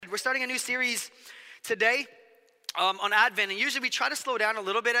We're starting a new series today on Advent, and usually we try to slow down a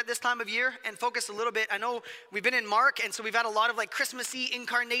little bit at this time of year and focus a little bit. I know we've been in Mark, and so we've had a lot of like Christmassy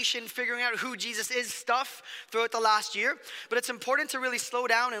incarnation, figuring out who Jesus is stuff throughout the last year. But it's important to really slow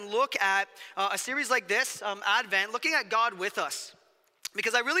down and look at a series like this, Advent, looking at God with us.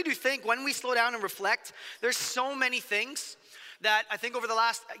 Because I really do think when we slow down and reflect, there's so many things that I think over the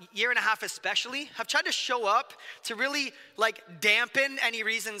last year and a half especially have tried to show up to really like dampen any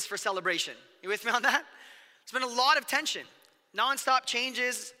reasons for celebration. You with me on that? There's been a lot of tension, nonstop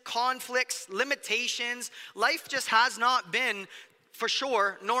changes, conflicts, limitations. Life just has not been, for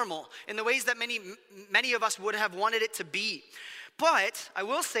sure, normal in the ways that many of us would have wanted it to be. But I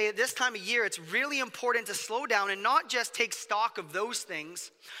will say at this time of year, it's really important to slow down and not just take stock of those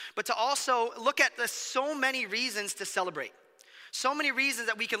things, but to also look at the so many reasons to celebrate. So many reasons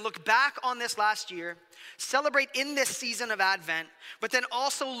that we can look back on this last year, celebrate in this season of Advent, but then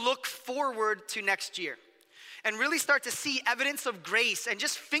also look forward to next year. And really start to see evidence of grace and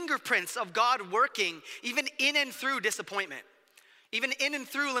just fingerprints of God working even in and through disappointment, even in and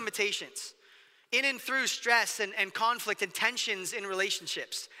through limitations, in and through stress and conflict and tensions in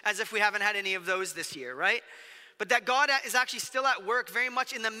relationships, as if we haven't had any of those this year, right? But that God is actually still at work very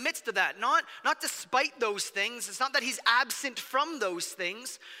much in the midst of that, not despite those things. It's not that he's absent from those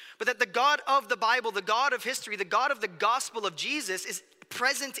things, but that the God of the Bible, the God of history, the God of the gospel of Jesus is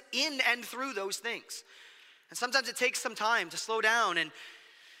present in and through those things. And sometimes it takes some time to slow down and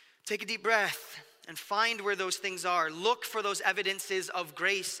take a deep breath and find where those things are. Look for those evidences of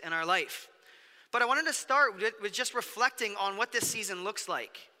grace in our life. But I wanted to start with just reflecting on what this season looks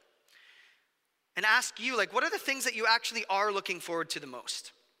like. And ask you, like, what are the things that you actually are looking forward to the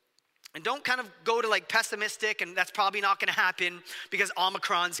most? And don't kind of go to like pessimistic, and that's probably not gonna happen because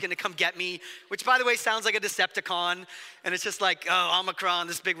Omicron's gonna come get me, which by the way sounds like a Decepticon, and it's just like, oh, Omicron,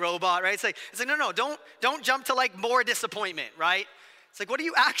 this big robot, right? It's like no, don't jump to like more disappointment, right? It's like, what are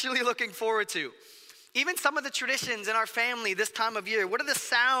you actually looking forward to? Even some of the traditions in our family this time of year, what are the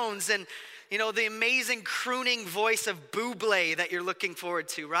sounds and, you know, the amazing crooning voice of Buble that you're looking forward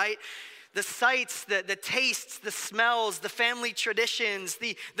to, right? The sights, the tastes, the smells, the family traditions,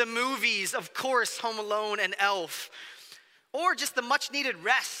 the movies, of course, Home Alone and Elf. Or just the much needed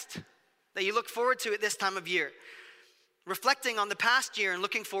rest that you look forward to at this time of year. Reflecting on the past year and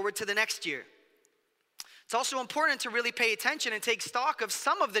looking forward to the next year. It's also important to really pay attention and take stock of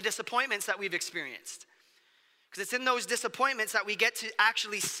some of the disappointments that we've experienced. Because it's in those disappointments that we get to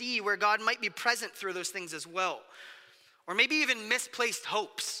actually see where God might be present through those things as well. Or maybe even misplaced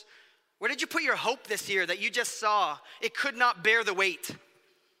hopes. Where did you put your hope this year that you just saw? It could not bear the weight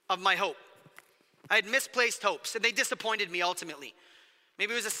of my hope. I had misplaced hopes, and they disappointed me ultimately.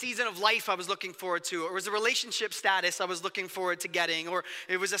 Maybe it was a season of life I was looking forward to, or it was a relationship status I was looking forward to getting, or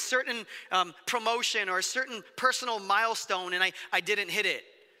it was a certain promotion or a certain personal milestone, and I didn't hit it.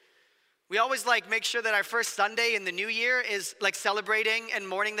 We always like make sure that our first Sunday in the new year is like celebrating and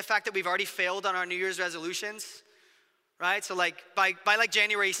mourning the fact that we've already failed on our New Year's resolutions. Right? So like by like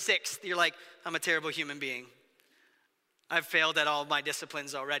January 6th, you're like, I'm a terrible human being. I've failed at all my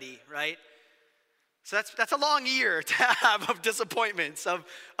disciplines already, right? So that's a long year to have of disappointments, of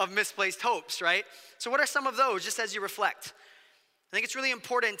misplaced hopes, right? So what are some of those, just as you reflect? I think it's really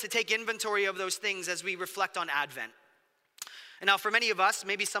important to take inventory of those things as we reflect on Advent. And now for many of us,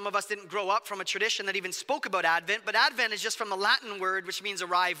 maybe some of us didn't grow up from a tradition that even spoke about Advent, but Advent is just from the Latin word, which means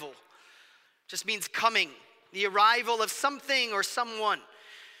arrival. It just means coming. The arrival of something or someone.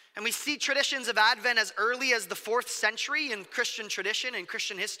 And we see traditions of Advent as early as the 4th century in Christian tradition and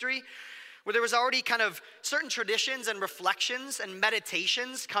Christian history, where there was already kind of certain traditions and reflections and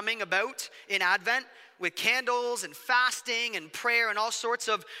meditations coming about in Advent with candles and fasting and prayer and all sorts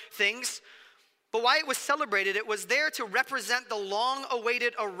of things. But why it was celebrated, it was there to represent the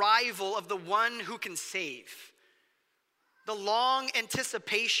long-awaited arrival of the one who can save. The long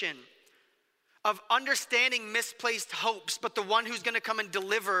anticipation of understanding misplaced hopes, but the one who's going to come and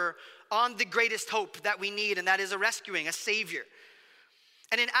deliver on the greatest hope that we need, and that is a rescuing, a savior.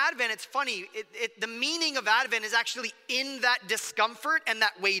 And in Advent, it's funny, the meaning of Advent is actually in that discomfort and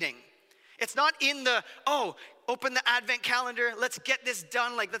that waiting. It's not in the, oh, open the Advent calendar, let's get this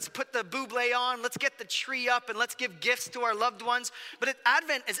done, like let's put the buble on, let's get the tree up, and let's give gifts to our loved ones. But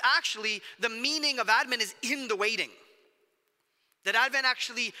Advent is actually, the meaning of Advent is in the waiting. That Advent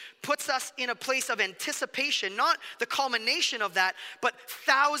actually puts us in a place of anticipation, not the culmination of that, but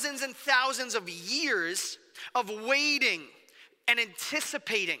thousands and thousands of years of waiting and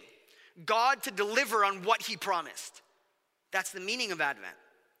anticipating God to deliver on what he promised. That's the meaning of Advent.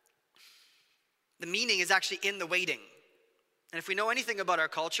 The meaning is actually in the waiting. And if we know anything about our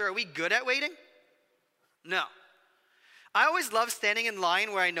culture, are we good at waiting? No. I always love standing in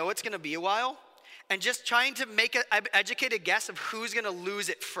line where I know it's going to be a while and just trying to make an educated guess of who's going to lose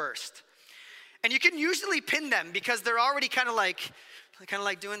it first. And you can usually pin them because they're already kind of like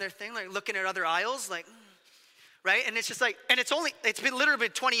doing their thing, like looking at other aisles, like, right? And it's just like, and it's been literally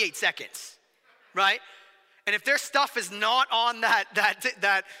 28 seconds, right? And if their stuff is not on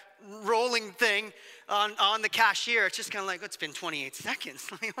that rolling thing on the cashier, it's just kind of like, it's been 28 seconds.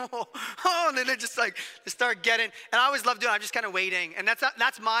 Like, and then they start getting, and I always love doing it. I'm just kind of waiting. And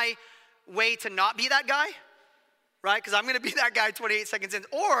that's my way to not be that guy, right? Because I'm going to be that guy 28 seconds in,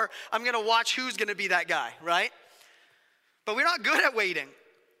 or I'm going to watch who's going to be that guy, right? But we're not good at waiting.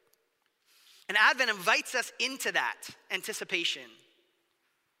 And Advent invites us into that anticipation,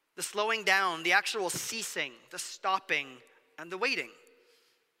 the slowing down, the actual ceasing, the stopping, and the waiting.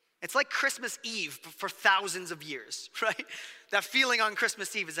 It's like Christmas Eve for thousands of years, right? That feeling on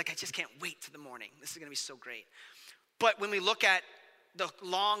Christmas Eve is like, I just can't wait till the morning. This is going to be so great. But when we look at the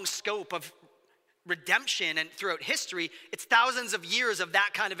long scope of redemption and throughout history, it's thousands of years of that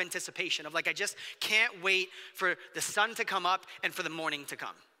kind of anticipation of like, I just can't wait for the sun to come up and for the morning to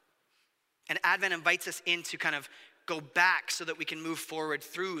come. And Advent invites us in to kind of go back so that we can move forward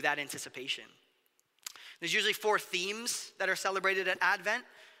through that anticipation. There's usually 4 themes that are celebrated at Advent: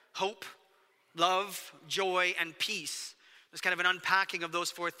 hope, love, joy, and peace. There's kind of an unpacking of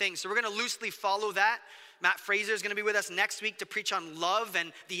those 4 things. So we're going to loosely follow that. Matt Fraser is going to be with us next week to preach on love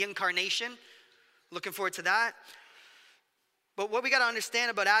and the incarnation. Looking forward to that. But what we got to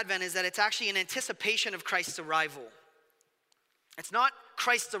understand about Advent is that it's actually an anticipation of Christ's arrival. It's not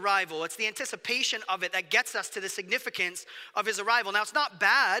Christ's arrival, it's the anticipation of it that gets us to the significance of his arrival. Now, it's not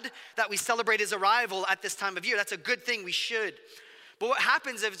bad that we celebrate his arrival at this time of year. That's a good thing, we should. But what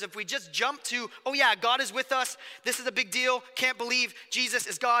happens is if we just jump to, oh yeah, God is with us, this is a big deal, can't believe Jesus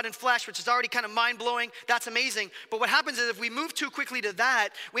is God in flesh, which is already kind of mind-blowing, that's amazing. But what happens is if we move too quickly to that,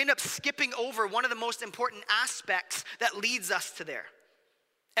 we end up skipping over one of the most important aspects that leads us to there.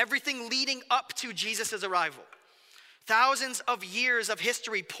 Everything leading up to Jesus' arrival. Thousands of years of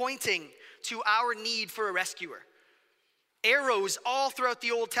history pointing to our need for a rescuer. Arrows all throughout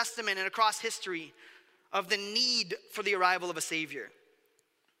the Old Testament and across history of the need for the arrival of a Savior.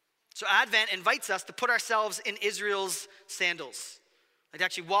 So Advent invites us to put ourselves in Israel's sandals. Like to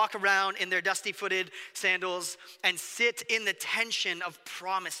actually walk around in their dusty-footed sandals and sit in the tension of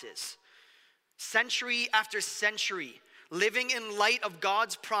promises. Century after century, living in light of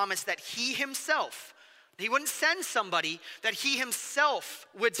God's promise that he himself, he wouldn't send somebody, that he himself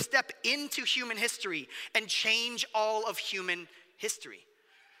would step into human history and change all of human history.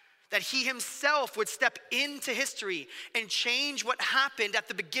 That he himself would step into history and change what happened at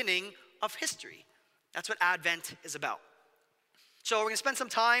the beginning of history. That's what Advent is about. So we're going to spend some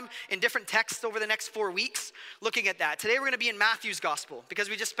time in different texts over the next 4 weeks looking at that. Today we're going to be in Matthew's gospel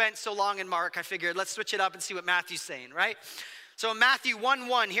because we just spent so long in Mark. I figured let's switch it up and see what Matthew's saying, right? So in Matthew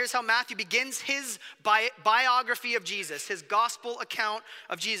 1:1, here's how Matthew begins his biography of Jesus, his gospel account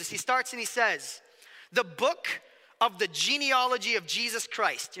of Jesus. He starts and he says, the book of the genealogy of Jesus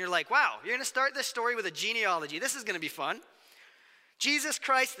Christ. And you're like, wow, you're going to start this story with a genealogy. This is going to be fun. Jesus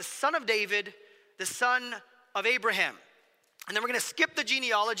Christ, the son of David, the son of Abraham. And then we're going to skip the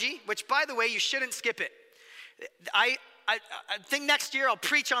genealogy, which, by the way, you shouldn't skip it. I think next year I'll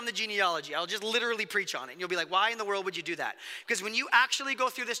preach on the genealogy. I'll just literally preach on it. And you'll be like, why in the world would you do that? Because when you actually go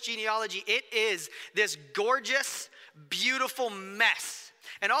through this genealogy, it is this gorgeous, beautiful mess.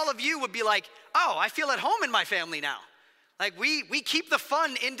 And all of you would be like, oh, I feel at home in my family now. Like we keep the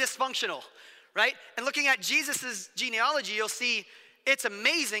fun in dysfunctional, right? And looking at Jesus's genealogy, you'll see it's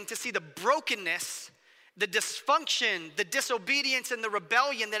amazing to see the brokenness, the dysfunction, the disobedience, and the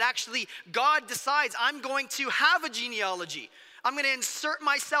rebellion that actually God decides I'm going to have a genealogy. I'm going to insert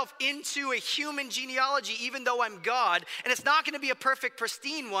myself into a human genealogy even though I'm God. And it's not going to be a perfect,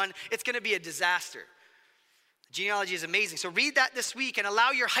 pristine one. It's going to be a disaster. Genealogy is amazing. So read that this week and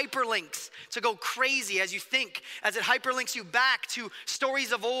allow your hyperlinks to go crazy as you think, as it hyperlinks you back to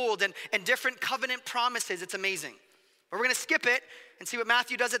stories of old and different covenant promises. It's amazing. But we're going to skip it and see what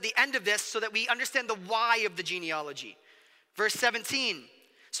Matthew does at the end of this so that we understand the why of the genealogy. Verse 17.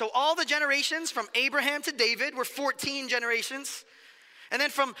 So all the generations from Abraham to David were 14 generations. And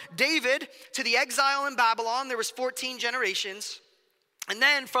then from David to the exile in Babylon, there was 14 generations. And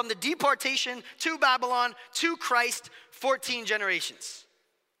then from the deportation to Babylon to Christ, 14 generations.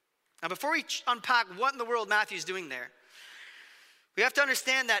 Now before we unpack what in the world Matthew's doing there, we have to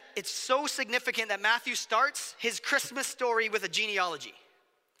understand that it's so significant that Matthew starts his Christmas story with a genealogy.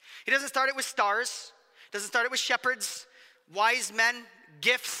 He doesn't start it with stars, doesn't start it with shepherds, wise men,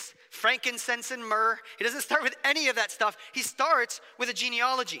 gifts, frankincense, and myrrh. He doesn't start with any of that stuff. He starts with a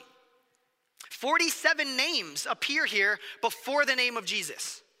genealogy. 47 names appear here before the name of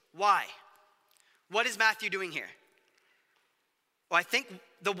Jesus. Why? What is Matthew doing here? Well, I think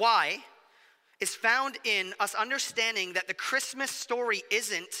the why is found in us understanding that the Christmas story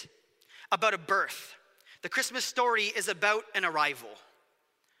isn't about a birth. The Christmas story is about an arrival.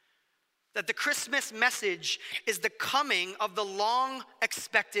 That the Christmas message is the coming of the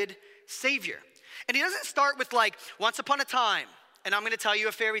long-expected Savior. And he doesn't start with like, once upon a time, and I'm going to tell you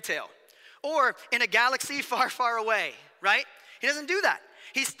a fairy tale. Or in a galaxy far, far away, right? He doesn't do that.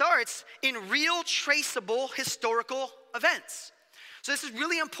 He starts in real, traceable, historical events. So this is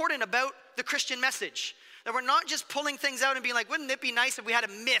really important about the Christian message. That we're not just pulling things out and being like, wouldn't it be nice if we had a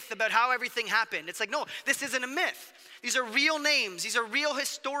myth about how everything happened? It's like, no, this isn't a myth. These are real names. These are real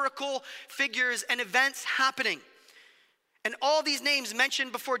historical figures and events happening. And all these names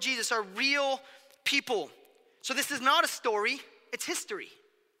mentioned before Jesus are real people. So this is not a story, it's history.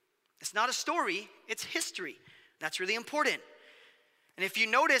 It's not a story, it's history. That's really important. And if you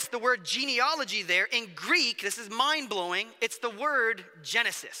notice the word genealogy there, in Greek, this is mind-blowing, it's the word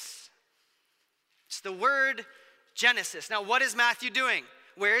Genesis. It's the word Genesis. Now, what is Matthew doing?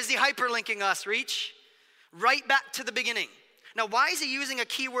 Where is he hyperlinking us, Reach? Right back to the beginning. Now, why is he using a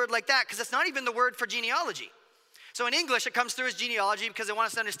key word like that? Because it's not even the word for genealogy. So in English, it comes through as genealogy because it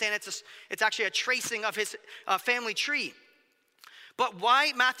wants us to understand it's actually a tracing of his family tree. But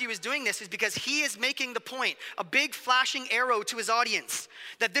why Matthew is doing this is because he is making the point, a big flashing arrow to his audience,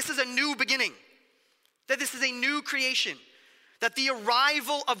 that this is a new beginning, that this is a new creation, that the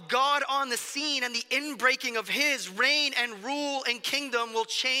arrival of God on the scene and the inbreaking of his reign and rule and kingdom will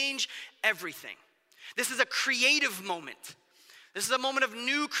change everything. This is a creative moment. This is a moment of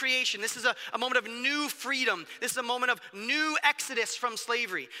new creation. This is a moment of new freedom. This is a moment of new exodus from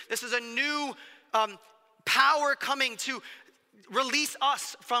slavery. This is a new power coming to release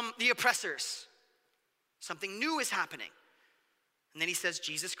us from the oppressors. Something new is happening. And then he says,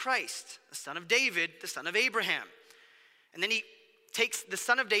 Jesus Christ, the son of David, the son of Abraham. And then he takes the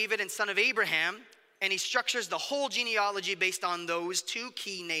son of David and son of Abraham, and he structures the whole genealogy based on those two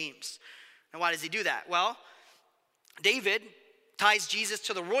key names. Now, why does he do that? Well, David ties Jesus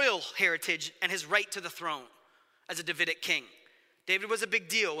to the royal heritage and his right to the throne as a Davidic king. David was a big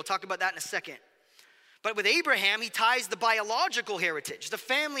deal. We'll talk about that in a second. But with Abraham, he ties the biological heritage, the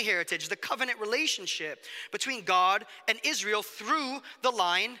family heritage, the covenant relationship between God and Israel through the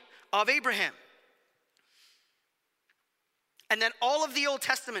line of Abraham. And then all of the Old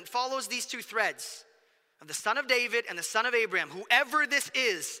Testament follows these two threads of the son of David and the son of Abraham. Whoever this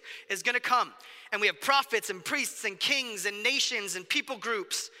is going to come. And we have prophets and priests and kings and nations and people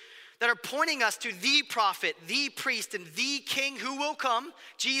groups that are pointing us to the prophet, the priest, and the king who will come,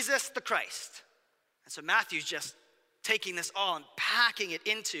 Jesus the Christ. And so Matthew's just taking this all and packing it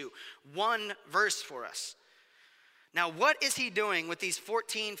into one verse for us. Now, what is he doing with these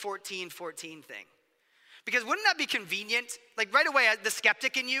 14, 14, 14 thing? Because wouldn't that be convenient? Like right away, the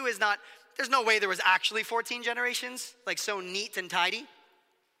skeptic in you is not, there's no way there was actually 14 generations, like so neat and tidy.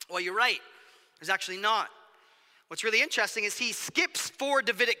 Well, you're right. There's actually not. What's really interesting is he skips 4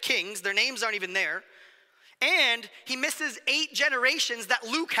 Davidic kings. Their names aren't even there. And he misses 8 generations that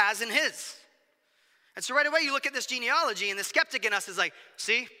Luke has in his. And so right away you look at this genealogy and the skeptic in us is like,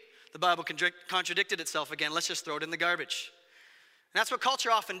 see, the Bible contradicted itself again. Let's just throw it in the garbage. And that's what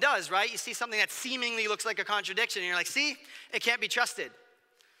culture often does, right? You see something that seemingly looks like a contradiction and you're like, see, it can't be trusted.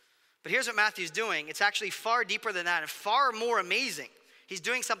 But here's what Matthew's doing. It's actually far deeper than that and far more amazing. He's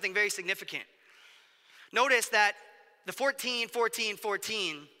doing something very significant. Notice that the 14, 14,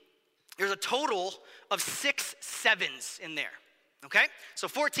 14, there's a total of 6 sevens in there. Okay? So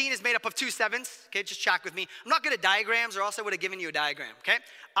 14 is made up of 2 sevens. Okay, just check with me. I'm not good at diagrams or else I would have given you a diagram. Okay?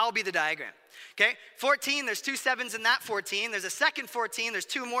 I'll be the diagram. Okay? 14, there's 2 sevens in that 14. There's a second 14, there's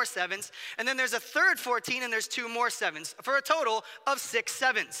 2 more sevens. And then there's a third 14 and there's 2 more sevens for a total of 6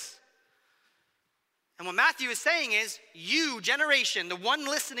 sevens. And what Matthew is saying is, you, generation, the one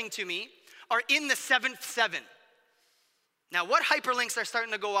listening to me, are in the 7th seven. Now, what hyperlinks are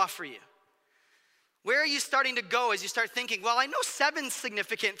starting to go off for you? Where are you starting to go as you start thinking, well, I know 7's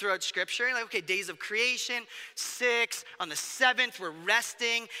significant throughout Scripture. Like, okay, days of creation, 6. On the 7th, we're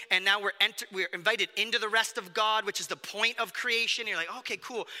resting. And now we're invited into the rest of God, which is the point of creation. And you're like, okay,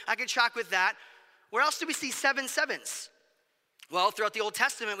 cool. I can track with that. Where else do we see 7 sevens? Well, throughout the Old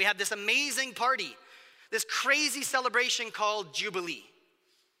Testament, we have this amazing party, this crazy celebration called Jubilee.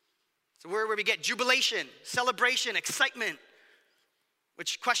 It's a word where we get jubilation, celebration, excitement.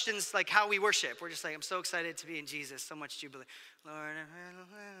 which questions like how we worship. We're just like, I'm so excited to be in Jesus, so much jubilee. Lord,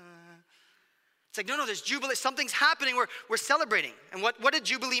 it's like, no, there's jubilee. Something's happening. We're celebrating. And what did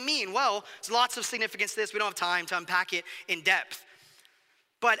jubilee mean? Well, there's lots of significance to this. We don't have time to unpack it in depth.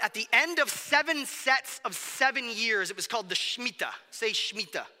 But at the end of 7 sets of 7 years, it was called the Shemitah. Say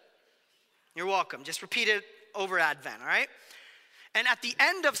Shemitah. You're welcome. Just repeat it over Advent, all right? And at the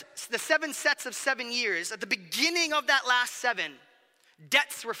end of the 7 sets of 7 years, at the beginning of that last 7,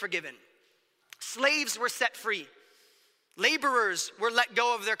 debts were forgiven. Slaves were set free. Laborers were let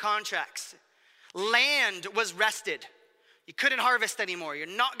go of their contracts. Land was rested. You couldn't harvest anymore. You're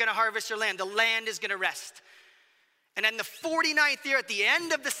not going to harvest your land. The land is going to rest. And then the 49th year, at the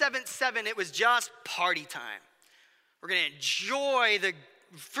end of the 7th 7, it was just party time. We're going to enjoy the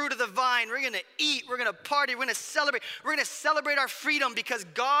fruit of the vine. We're going to eat. We're going to party. We're going to celebrate. We're going to celebrate our freedom because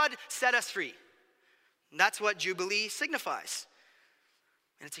God set us free. And that's what Jubilee signifies.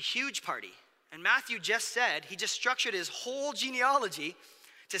 And it's a huge party. And Matthew just said, he just structured his whole genealogy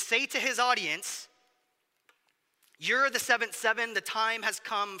to say to his audience, you're the 7th 7, the time has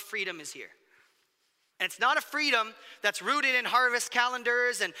come, freedom is here. And it's not a freedom that's rooted in harvest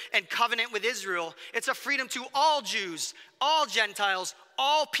calendars and covenant with Israel. It's a freedom to all Jews, all Gentiles,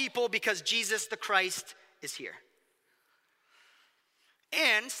 all people, because Jesus the Christ is here.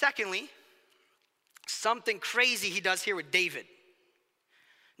 And secondly, something crazy he does here with David.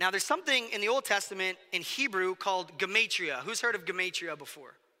 Now there's something in the Old Testament in Hebrew called gematria. Who's heard of gematria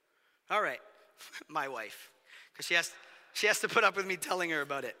before? All right, my wife, because she has to put up with me telling her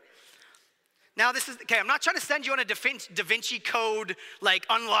about it. Now this is, okay, I'm not trying to send you on a Da Vinci Code, like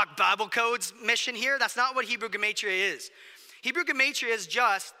unlock Bible codes mission here. That's not what Hebrew gematria is. Hebrew gematria is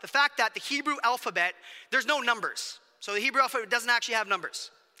just the fact that the Hebrew alphabet, there's no numbers. So the Hebrew alphabet doesn't actually have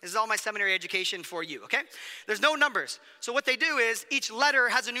numbers. This is all my seminary education for you, okay? There's no numbers. So what they do is each letter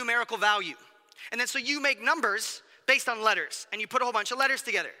has a numerical value. And then so you make numbers based on letters, and you put a whole bunch of letters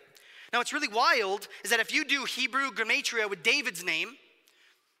together. Now what's really wild is that if you do Hebrew gematria with David's name,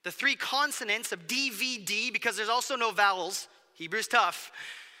 the 3 consonants of DVD, because there's also no vowels, Hebrew's tough.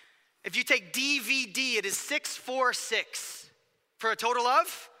 If you take DVD, it is 646 for a total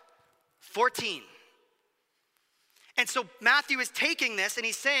of 14. And so Matthew is taking this and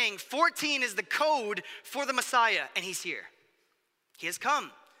he's saying 14 is the code for the Messiah, and he's here. He has come.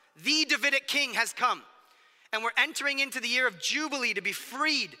 The Davidic king has come. And we're entering into the year of Jubilee to be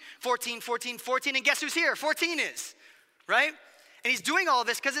freed. 14, 14, 14, and guess who's here? 14 is, right? And he's doing all of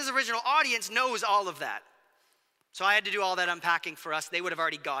this because his original audience knows all of that. So I had to do all that unpacking for us. They would have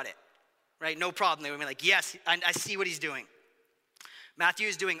already got it, right? No problem. They would be like, yes, I see what he's doing. Matthew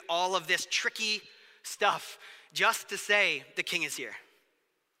is doing all of this tricky stuff just to say the king is here.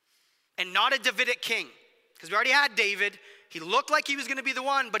 And not a Davidic king, because we already had David. He looked like he was going to be the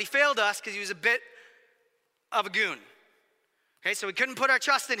one, but he failed us because he was a bit of a goon. Okay, so we couldn't put our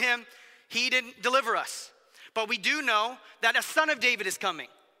trust in him. He didn't deliver us. But we do know that a son of David is coming.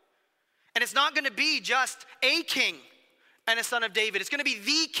 And it's not going to be just a king and a son of David. It's going to be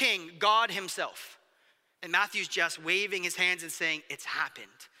the king, God himself. And Matthew's just waving his hands and saying, it's happened.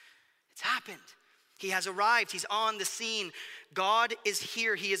 It's happened. He has arrived. He's on the scene. God is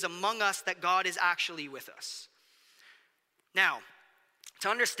here. He is among us, that God is actually with us. Now, to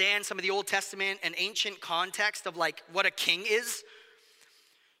understand some of the Old Testament and ancient context of like what a king is,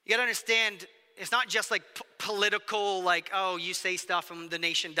 you got to understand it's not just like political, like, oh, you say stuff and the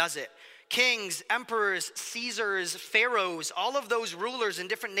nation does it. Kings, emperors, Caesars, pharaohs, all of those rulers in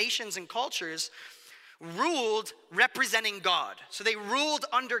different nations and cultures ruled representing God. So they ruled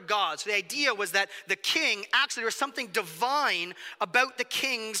under God. So the idea was that the king, actually there was something divine about the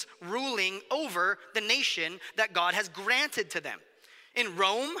kings ruling over the nation that God has granted to them. In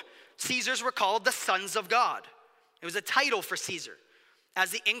Rome, Caesars were called the sons of God. It was a title for Caesar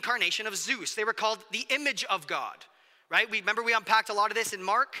as the incarnation of Zeus. They were called the image of God, right? Remember we unpacked a lot of this in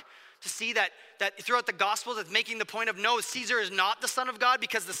Mark to see that throughout the Gospels it's making the point of no, Caesar is not the son of God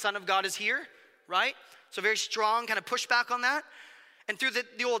because the son of God is here, right? So very strong kind of pushback on that. And through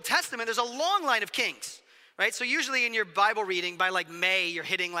the Old Testament, there's a long line of kings, right? So usually in your Bible reading by like May, you're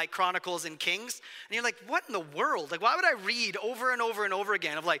hitting like Chronicles and Kings. And you're like, what in the world? Like, why would I read over and over and over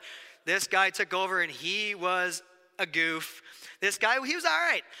again of like, this guy took over and he was a goof. This guy, he was all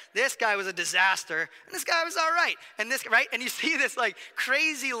right. This guy was a disaster. And this guy was all right. And this, right? And you see this like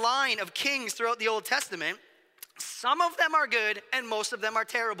crazy line of kings throughout the Old Testament. Some of them are good and most of them are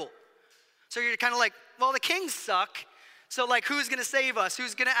terrible. So you're kind of like, well, the kings suck. So like, who's going to save us?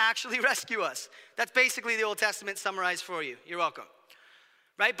 Who's going to actually rescue us? That's basically the Old Testament summarized for you. You're welcome.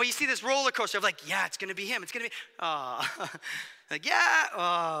 right? But you see this roller coaster of like, yeah, it's going to be him. It's going to be, like,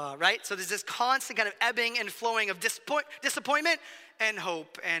 yeah, right? So there's this constant kind of ebbing and flowing of disappointment and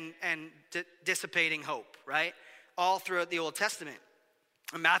hope and dissipating hope, right? All throughout the Old Testament.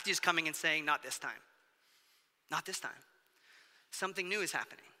 And Matthew's coming and saying, not this time. Not this time. Something new is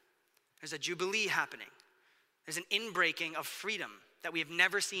happening. There's a jubilee happening. There's an inbreaking of freedom that we have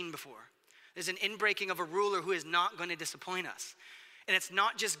never seen before. There's an inbreaking of a ruler who is not going to disappoint us. And it's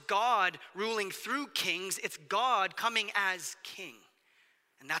not just God ruling through kings, it's God coming as king.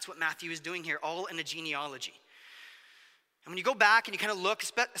 And that's what Matthew is doing here, all in a genealogy. And when you go back and you kind of look,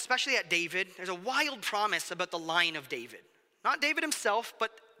 especially at David, there's a wild promise about the line of David. Not David himself,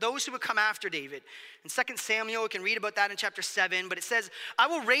 but those who would come after David. In 2 Samuel, you can read about that in chapter 7, but it says, I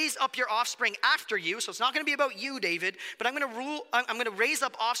will raise up your offspring after you. So it's not going to be about you, David, but I'm going to raise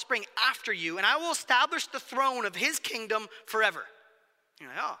up offspring after you, and I will establish the throne of his kingdom forever. You're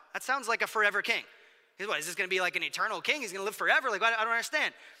like, oh, that sounds like a forever king. What, is this going to be like an eternal king? He's going to live forever? Like, I don't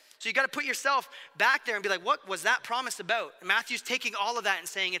understand. So you got to put yourself back there and be like, what was that promise about? And Matthew's taking all of that and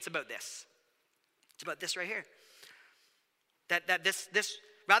saying it's about this. It's about this right here. That this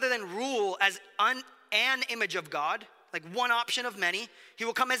rather than rule as an image of God, like one option of many, he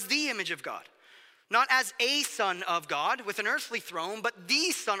will come as the image of God. Not as a son of God with an earthly throne, but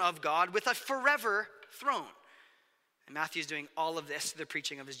the son of God with a forever throne. And Matthew's doing all of this through the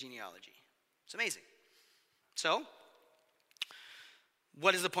preaching of his genealogy. It's amazing. So,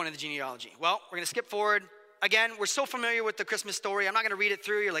 what is the point of the genealogy? Well, we're going to skip forward. Again, we're so familiar with the Christmas story. I'm not going to read it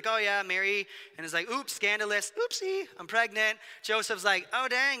through. You're like, oh yeah, Mary. And it's like, oops, scandalous. Oopsie, I'm pregnant. Joseph's like, oh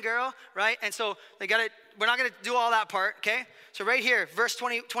dang, girl, right? And so we're not going to do all that part, okay? So right here, verse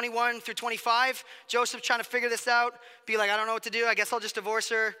 21 through 25, Joseph's trying to figure this out. Be like, I don't know what to do. I guess I'll just divorce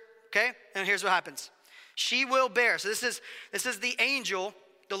her, okay? And here's what happens. She will bear. So this is the angel,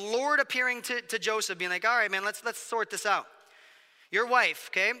 the Lord appearing to Joseph, being like, all right, man, let's sort this out. Your wife,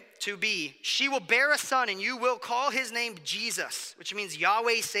 okay, to be, she will bear a son, and you will call his name Jesus, which means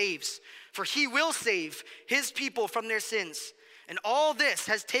Yahweh saves. For he will save his people from their sins. And all this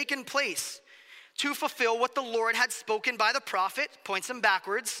has taken place to fulfill what the Lord had spoken by the prophet, points him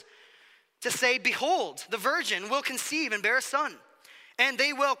backwards, to say, behold, the virgin will conceive and bear a son. And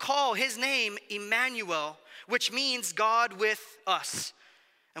they will call his name Emmanuel, which means God with us.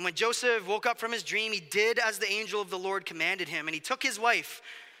 And when Joseph woke up from his dream, he did as the angel of the Lord commanded him. And he took his wife,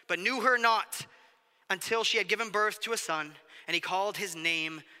 but knew her not until she had given birth to a son. And he called his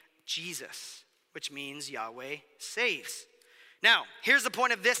name Jesus, which means Yahweh saves. Now, here's the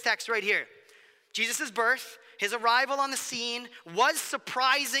point of this text right here. Jesus' birth, his arrival on the scene was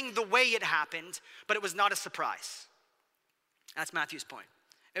surprising the way it happened, but it was not a surprise. That's Matthew's point.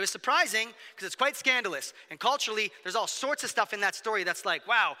 It was surprising because it's quite scandalous. And culturally, there's all sorts of stuff in that story that's like,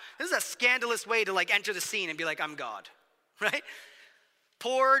 wow, this is a scandalous way to like enter the scene and be like, I'm God, right?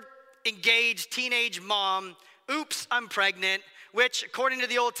 Poor, engaged, teenage mom, oops, I'm pregnant, which according to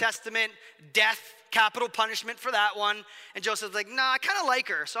the Old Testament, death, capital punishment for that one. And Joseph's like, nah, I kind of like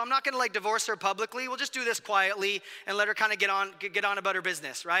her, so I'm not going to like divorce her publicly. We'll just do this quietly and let her kind of get on about her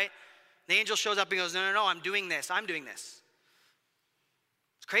business, right? The angel shows up and goes, no, I'm doing this.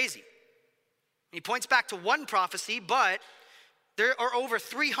 It's crazy. And he points back to one prophecy, but there are over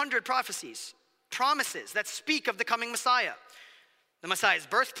 300 promises that speak of the coming Messiah. The Messiah's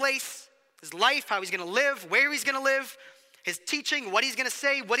birthplace, his life, how he's going to live, where he's going to live, his teaching, what he's going to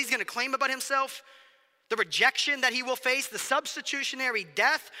say, what he's going to claim about himself, the rejection that he will face, the substitutionary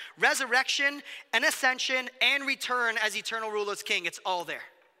death, resurrection, and ascension, and return as eternal ruler as king. It's all there.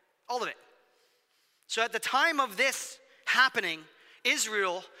 All of it. So at the time of this happening,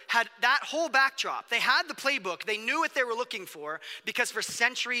 Israel had that whole backdrop. They had the playbook. They knew what they were looking for because for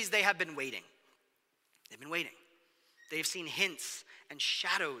centuries they have been waiting. They've been waiting. They've seen hints and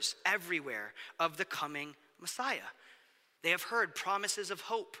shadows everywhere of the coming Messiah. They have heard promises of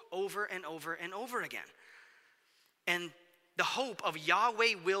hope over and over and over again. And the hope of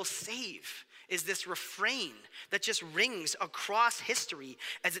Yahweh will save is this refrain that just rings across history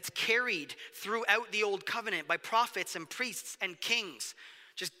as it's carried throughout the Old Covenant by prophets and priests and kings,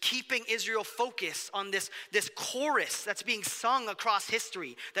 just keeping Israel focused on this chorus that's being sung across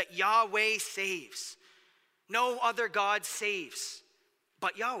history, that Yahweh saves. No other God saves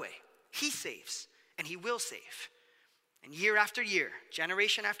but Yahweh. He saves, and he will save. And year after year,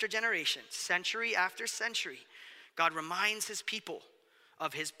 generation after generation, century after century, God reminds his people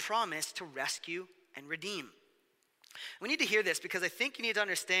of his promise to rescue and redeem. We need to hear this because I think you need to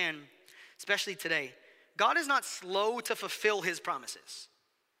understand, especially today, God is not slow to fulfill his promises.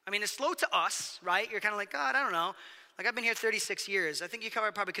 I mean, it's slow to us, right? You're kind of like, God, I don't know. Like, I've been here 36 years. I think you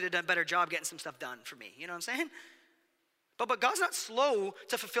probably could have done a better job getting some stuff done for me. You know what I'm saying? But God's not slow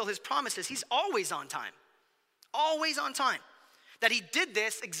to fulfill his promises. He's always on time. Always on time. That he did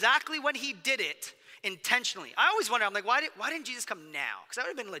this exactly when he did it intentionally. I always wonder, I'm like, why didn't Jesus come now? Because that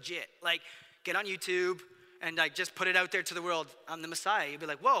would have been legit. Like, get on YouTube and like just put it out there to the world. I'm the Messiah. You'd be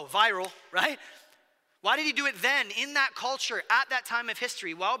like, whoa, viral, right? Why did he do it then in that culture at that time of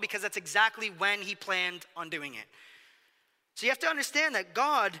history? Well, because that's exactly when he planned on doing it. So you have to understand that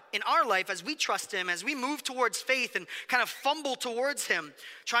God in our life, as we trust him, as we move towards faith and kind of fumble towards him,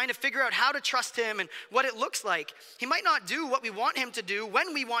 trying to figure out how to trust him and what it looks like, he might not do what we want him to do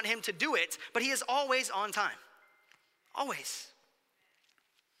when we want him to do it, but he is always on time. Always.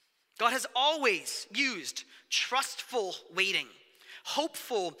 God has always used trustful waiting,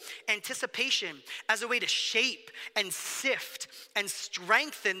 hopeful anticipation as a way to shape and sift and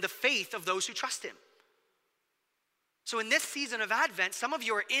strengthen the faith of those who trust him. So in this season of Advent, some of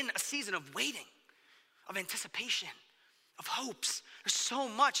you are in a season of waiting, of anticipation, of hopes. There's so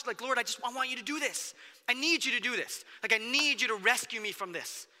much. Like, Lord, I want you to do this. I need you to do this. Like, I need you to rescue me from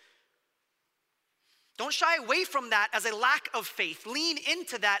this. Don't shy away from that as a lack of faith. Lean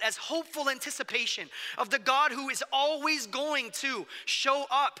into that as hopeful anticipation of the God who is always going to show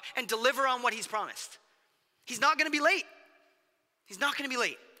up and deliver on what he's promised. He's not going to be late. He's not going to be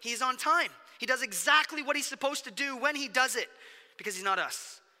late. He's on time. He does exactly what he's supposed to do when he does it because he's not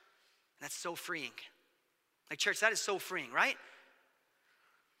us. And that's so freeing. Like, church, that is so freeing, right?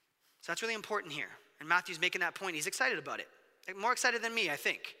 So that's really important here. And Matthew's making that point. He's excited about it. Like, more excited than me, I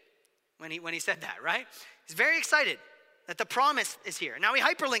think, when he said that, right? He's very excited that the promise is here. Now he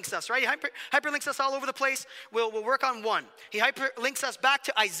hyperlinks us, right? He hyperlinks us all over the place. We'll work on one. He hyperlinks us back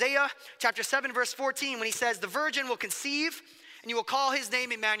to Isaiah chapter 7, verse 14, when he says, the virgin will conceive and you will call his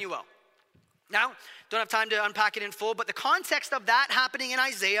name Emmanuel. Now, don't have time to unpack it in full, but the context of that happening in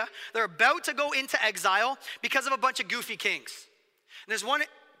Isaiah, they're about to go into exile because of a bunch of goofy kings. And there's one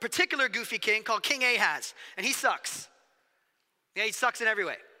particular goofy king called King Ahaz, and he sucks. Yeah, he sucks in every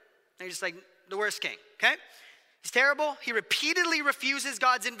way. And he's just like the worst king, okay? He's terrible. He repeatedly refuses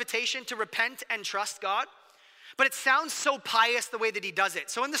God's invitation to repent and trust God. But it sounds so pious the way that he does it.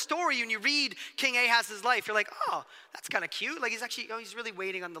 So in the story, when you read King Ahaz's life, you're like, oh, that's kind of cute. Like, he's really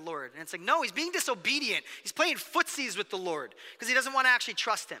waiting on the Lord. And it's like, no, he's being disobedient. He's playing footsies with the Lord because he doesn't want to actually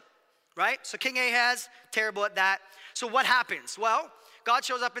trust him, right? So King Ahaz, terrible at that. So what happens? Well, God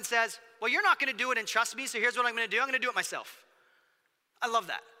shows up and says, well, you're not going to do it and trust me, so here's what I'm going to do. I'm going to do it myself. I love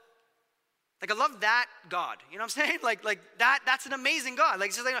that. Like, I love that God. You know what I'm saying? Like that's an amazing God. Like,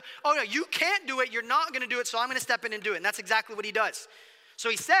 it's just like, oh, no, you can't do it. You're not going to do it, so I'm going to step in and do it. And that's exactly what he does.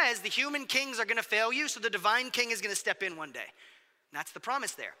 So he says the human kings are going to fail you, so the divine king is going to step in one day. And that's the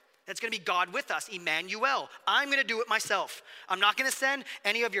promise there. That's going to be God with us, Emmanuel. I'm going to do it myself. I'm not going to send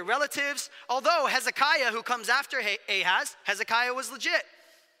any of your relatives. Although Hezekiah, who comes after Ahaz, Hezekiah was legit.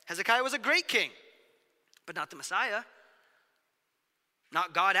 Hezekiah was a great king, but not the Messiah.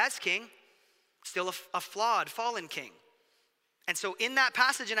 Not God as king. Still a flawed, fallen king. And so in that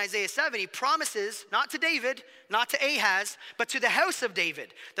passage in Isaiah 7, he promises, not to David, not to Ahaz, but to the house of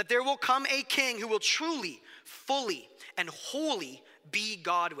David, that there will come a king who will truly, fully, and wholly be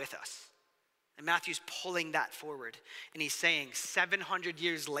God with us. And Matthew's pulling that forward. And he's saying 700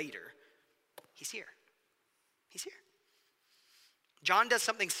 years later, he's here. He's here. John does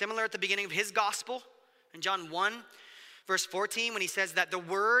something similar at the beginning of his gospel. In John 1, verse 14, when he says that the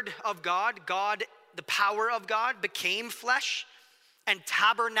word of God, the power of God became flesh and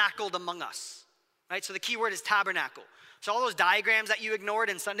tabernacled among us, right? So the key word is tabernacle. So all those diagrams that you ignored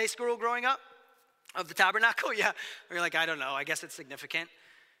in Sunday school growing up of the tabernacle, yeah, you're like, I don't know, I guess it's significant.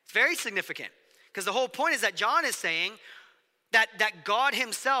 It's very significant because the whole point is that John is saying that God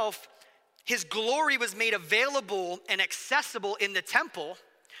himself, his glory was made available and accessible in the temple,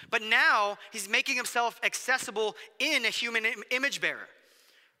 but now he's making himself accessible in a human image bearer.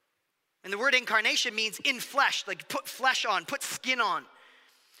 And the word incarnation means in flesh, like put flesh on, put skin on.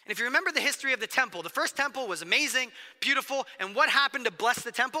 And if you remember the history of the temple, the first temple was amazing, beautiful. And what happened to bless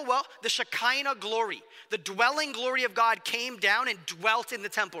the temple? Well, the Shekinah glory, the dwelling glory of God came down and dwelt in the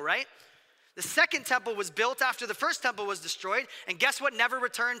temple, right? The second temple was built after the first temple was destroyed. And guess what never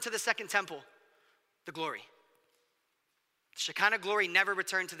returned to the second temple? The glory. The Shekinah glory never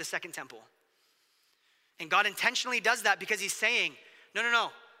returned to the second temple. And God intentionally does that because he's saying,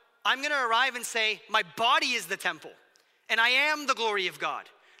 no. I'm going to arrive and say, my body is the temple, and I am the glory of God.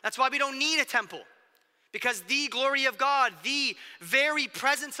 That's why we don't need a temple, Because the glory of God, the very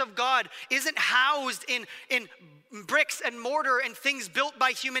presence of God, isn't housed in bricks and mortar and things built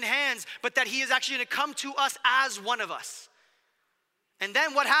by human hands, but that he is actually going to come to us as one of us. And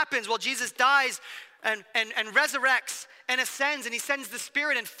then what happens? Well, Jesus dies and resurrects and ascends, and he sends the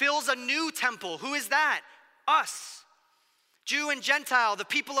Spirit and fills a new temple. Who is that? Us. Jew and Gentile, the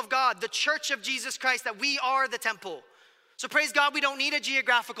people of God, the church of Jesus Christ, that we are the temple. So praise God, we don't need a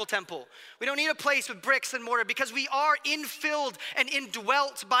geographical temple. We don't need a place with bricks and mortar because we are infilled and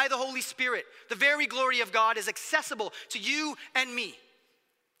indwelt by the Holy Spirit. The very glory of God is accessible to you and me.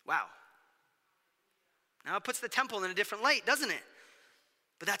 Wow. Now it puts the temple in a different light, doesn't it?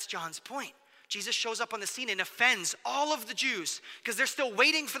 But that's John's point. Jesus shows up on the scene and offends all of the Jews because they're still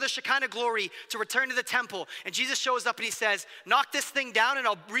waiting for the Shekinah glory to return to the temple. And Jesus shows up and he says, knock this thing down and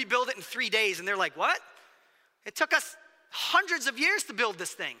I'll rebuild it in 3 days. And they're like, what? It took us hundreds of years to build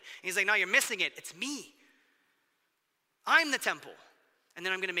this thing. And he's like, no, you're missing it. It's me. I'm the temple. And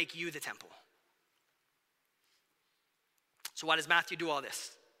then I'm going to make you the temple. So why does Matthew do all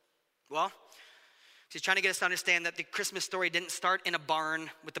this? Well, he's trying to get us to understand that the Christmas story didn't start in a barn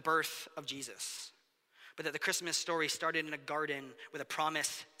with the birth of Jesus, but that the Christmas story started in a garden with a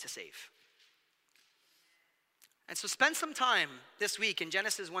promise to save. And so spend some time this week in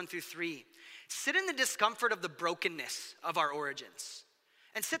Genesis 1-3. Sit in the discomfort of the brokenness of our origins.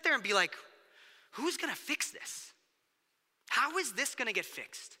 And sit there and be like, who's going to fix this? How is this going to get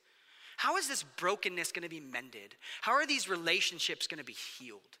fixed? How is this brokenness going to be mended? How are these relationships going to be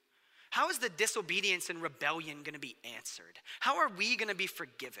healed? How is the disobedience and rebellion going to be answered? How are we going to be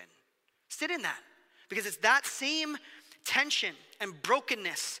forgiven? Sit in that, because it's that same tension and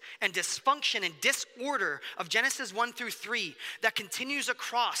brokenness and dysfunction and disorder of Genesis 1-3 that continues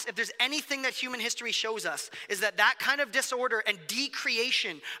across. If there's anything that human history shows us, is that kind of disorder and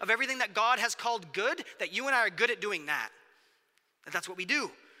decreation of everything that God has called good, that you and I are good at doing that. That's what we do.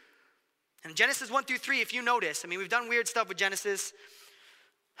 And Genesis 1-3, if you notice, we've done weird stuff with Genesis.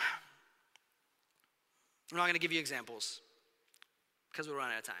 I'm not going to give you examples because we're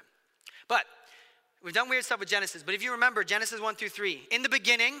running out of time. But we've done weird stuff with Genesis. But if you remember Genesis 1-3, in the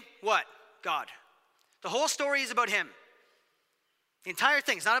beginning, what? God. The whole story is about him. The entire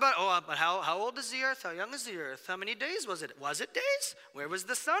thing. It's not about, but how old is the earth? How young is the earth? How many days was it? Was it days? Where was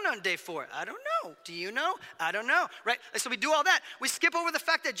the sun on day 4? I don't know. Do you know? I don't know. Right? So we do all that. We skip over the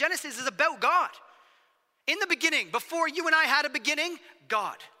fact that Genesis is about God. In the beginning, before you and I had a beginning,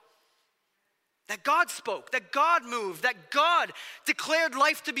 God. That God spoke, that God moved, that God declared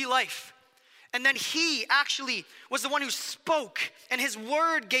life to be life. And then he actually was the one who spoke, and his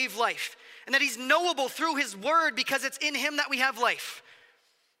word gave life. And that he's knowable through his word because it's in him that we have life.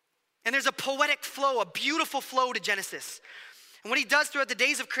 And there's a poetic flow, a beautiful flow to Genesis. And what he does throughout the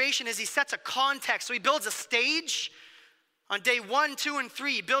days of creation is he sets a context. So he builds a stage. On day 1, 2, and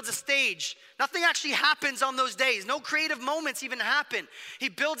 3, he builds a stage. Nothing actually happens on those days. No creative moments even happen. He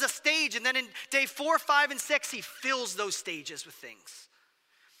builds a stage, and then in day 4, 5, and 6, he fills those stages with things.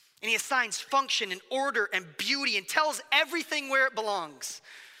 And he assigns function and order and beauty and tells everything where it belongs.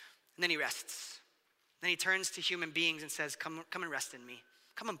 And then he rests. Then he turns to human beings and says, come and rest in me.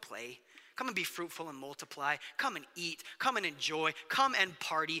 Come and play. Come and be fruitful and multiply. Come and eat. Come and enjoy. Come and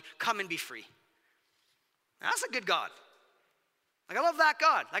party. Come and be free. Now, that's a good God. I love that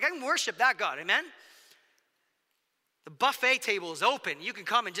God. I can worship that God, amen? The buffet table is open. You can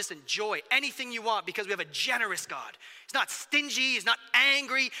come and just enjoy anything you want because we have a generous God. He's not stingy. He's not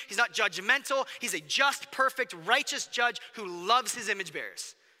angry. He's not judgmental. He's a just, perfect, righteous judge who loves his image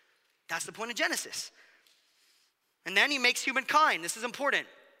bearers. That's the point of Genesis. And then he makes humankind. This is important.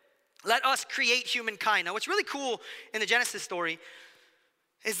 Let us create humankind. Now, what's really cool in the Genesis story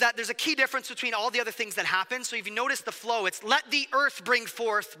is that there's a key difference between all the other things that happen. So if you notice the flow, it's let the earth bring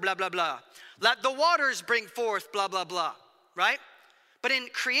forth, blah, blah, blah. Let the waters bring forth, blah, blah, blah, right? But in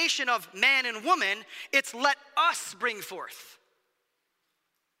creation of man and woman, it's let us bring forth.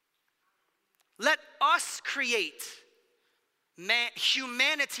 Let us create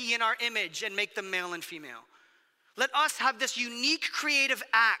humanity in our image and make them male and female. Let us have this unique creative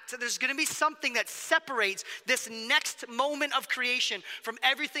act. There's going to be something that separates this next moment of creation from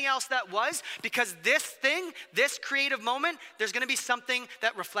everything else that was, because this thing, this creative moment, there's going to be something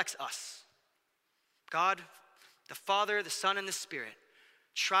that reflects us. God, the Father, the Son, and the Spirit,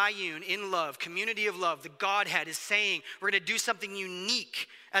 triune in love, community of love, the Godhead is saying we're going to do something unique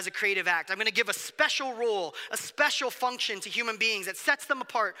as a creative act. I'm going to give a special role, a special function to human beings that sets them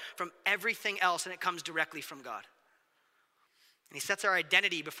apart from everything else, and it comes directly from God. And he sets our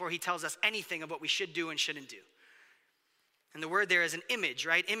identity before he tells us anything of what we should do and shouldn't do. And the word there is an image,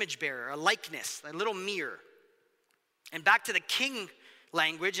 right? Image bearer, a likeness, a little mirror. And back to the king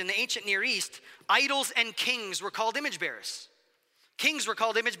language, in the ancient Near East, idols and kings were called image bearers. Kings were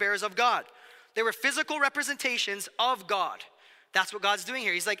called image bearers of God. They were physical representations of God. That's what God's doing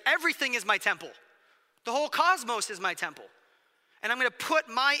here. He's like, everything is my temple. The whole cosmos is my temple. And I'm going to put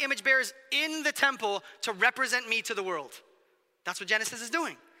my image bearers in the temple to represent me to the world. That's what Genesis is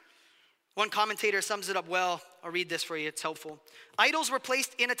doing. One commentator sums it up well. I'll read this for you. It's helpful. Idols were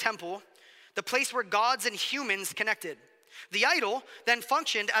placed in a temple, the place where gods and humans connected. The idol then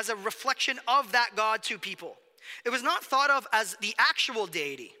functioned as a reflection of that God to people. It was not thought of as the actual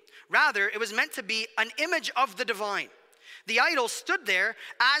deity. Rather, it was meant to be an image of the divine. The idol stood there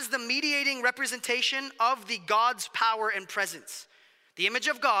as the mediating representation of the God's power and presence. The image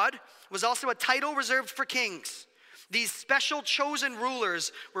of God was also a title reserved for kings. These special chosen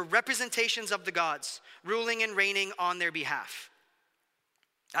rulers were representations of the gods, ruling and reigning on their behalf.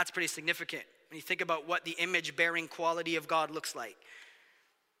 That's pretty significant when you think about what the image-bearing quality of God looks like.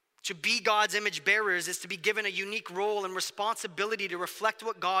 To be God's image bearers is to be given a unique role and responsibility to reflect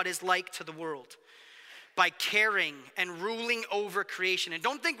what God is like to the world by caring and ruling over creation. And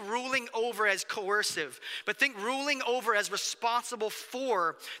don't think ruling over as coercive, but think ruling over as responsible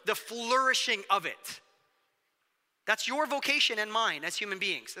for the flourishing of it. That's your vocation and mine as human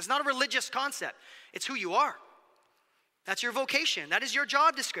beings. It's not a religious concept. It's who you are. That's your vocation. That is your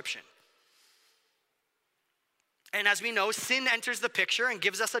job description. And as we know, sin enters the picture and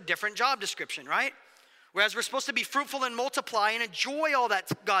gives us a different job description, right? Whereas we're supposed to be fruitful and multiply and enjoy all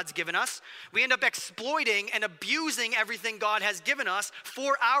that God's given us, we end up exploiting and abusing everything God has given us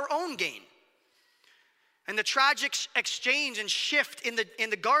for our own gain. And the tragic exchange and shift in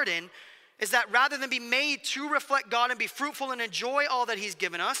the garden is that rather than be made to reflect God and be fruitful and enjoy all that he's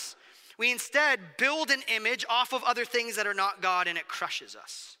given us, we instead build an image off of other things that are not God, and it crushes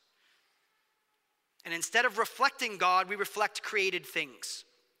us. And instead of reflecting God, we reflect created things.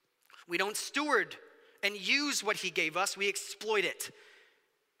 We don't steward and use what he gave us, we exploit it.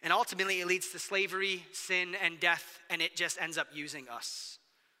 And ultimately it leads to slavery, sin, and death, and it just ends up using us.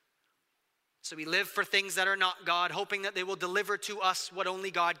 So we live for things that are not God, hoping that they will deliver to us what only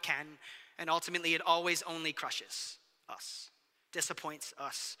God can, and ultimately it always only crushes us, disappoints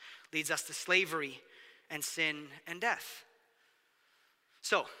us, leads us to slavery and sin and death.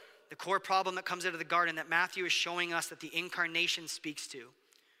 So, the core problem that comes out of the garden that Matthew is showing us that the incarnation speaks to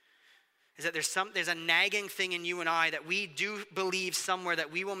is that there's a nagging thing in you and I that we do believe somewhere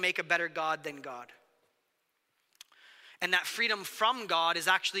that we will make a better God than God. And that freedom from God is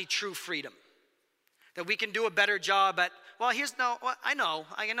actually true freedom. That we can do a better job at, I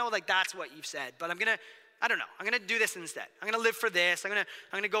know like that's what you've said, but I'm gonna do this instead. I'm gonna live for this. I'm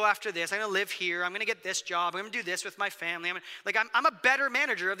gonna go after this. I'm gonna live here. I'm gonna get this job. I'm gonna do this with my family. I'm a better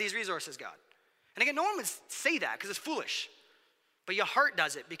manager of these resources, God. And again, no one would say that because it's foolish. But your heart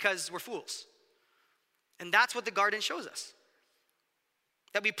does it because we're fools. And that's what the garden shows us.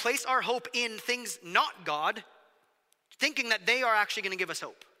 That we place our hope in things not God, thinking that they are actually gonna give us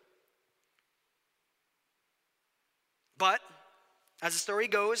hope. But, as the story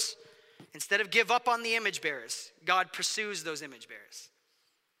goes, instead of give up on the image bearers, God pursues those image bearers.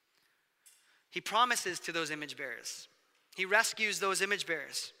 He promises to those image bearers. He rescues those image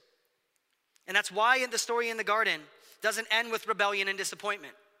bearers. And that's why in the story in the garden doesn't end with rebellion and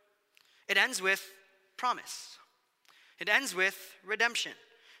disappointment. It ends with promise. It ends with redemption.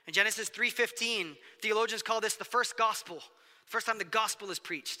 In Genesis 3:15, theologians call this the first gospel. First time the gospel is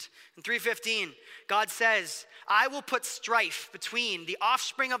preached. In 3:15, God says, I will put strife between the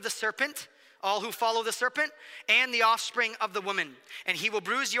offspring of the serpent, all who follow the serpent, and the offspring of the woman. And he will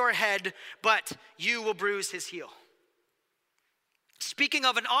bruise your head, but you will bruise his heel. Speaking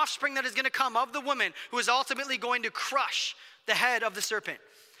of an offspring that is going to come of the woman who is ultimately going to crush the head of the serpent.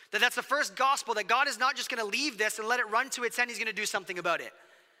 That's the first gospel, that God is not just going to leave this and let it run to its end. He's going to do something about it.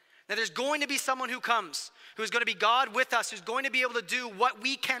 Now there's going to be someone who comes, who's going to be God with us, who's going to be able to do what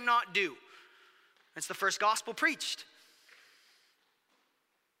we cannot do. It's the first gospel preached.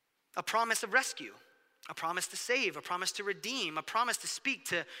 A promise of rescue, a promise to save, a promise to redeem, a promise to speak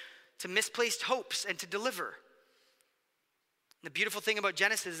to misplaced hopes and to deliver. The beautiful thing about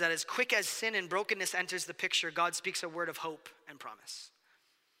Genesis is that as quick as sin and brokenness enters the picture, God speaks a word of hope and promise.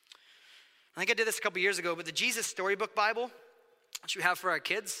 I think I did this a couple years ago, but the Jesus Storybook Bible, which we have for our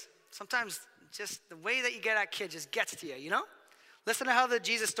kids, sometimes just the way that you get at kids just gets to you, you know? Listen to how the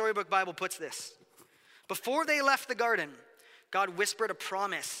Jesus Storybook Bible puts this. Before they left the garden, God whispered a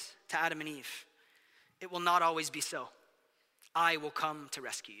promise to Adam and Eve. It will not always be so. I will come to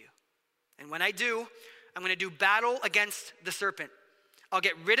rescue you. And when I do, I'm going to do battle against the serpent. I'll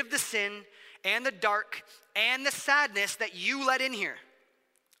get rid of the sin and the dark and the sadness that you let in here.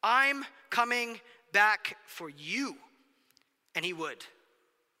 I'm coming back for you. And he would.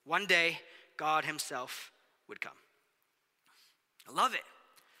 One day, God himself would come. I love it.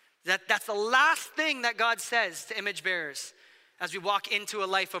 That's the last thing that God says to image bearers as we walk into a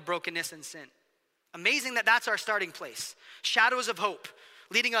life of brokenness and sin. Amazing that that's our starting place. Shadows of hope,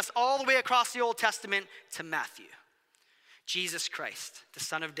 leading us all the way across the Old Testament to Matthew. Jesus Christ, the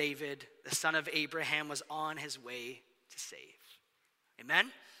son of David, the son of Abraham, was on his way to save.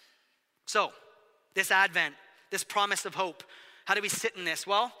 Amen? So, this Advent, this promise of hope, how do we sit in this?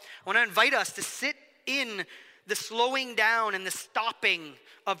 Well, I want to invite us to sit in the slowing down and the stopping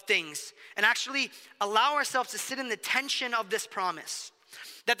of things and actually allow ourselves to sit in the tension of this promise.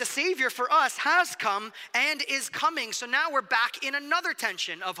 That the Savior for us has come and is coming. So now we're back in another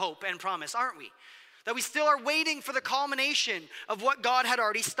tension of hope and promise, aren't we? That we still are waiting for the culmination of what God had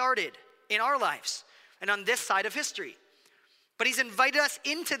already started in our lives and on this side of history. But he's invited us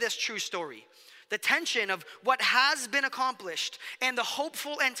into this true story. The tension of what has been accomplished and the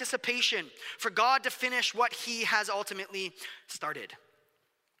hopeful anticipation for God to finish what he has ultimately started.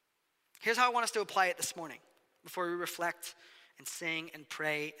 Here's how I want us to apply it this morning before we reflect and sing and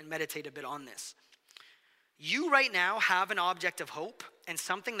pray and meditate a bit on this. You right now have an object of hope and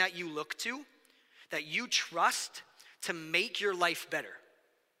something that you look to, that you trust to make your life better.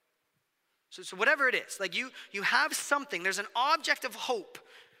 So whatever it is, like you have something, there's an object of hope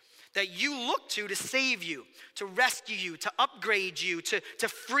that you look to save you, to rescue you, to upgrade you, to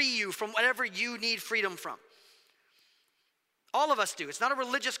free you from whatever you need freedom from. All of us do. It's not a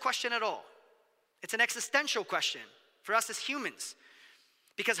religious question at all. It's an existential question for us as humans.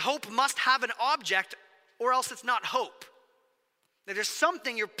 Because hope must have an object or else it's not hope. That there's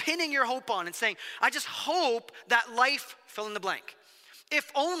something you're pinning your hope on and saying, I just hope that life, fill in the blank.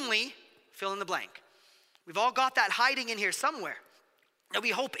 If only, fill in the blank. We've all got that hiding in here somewhere. That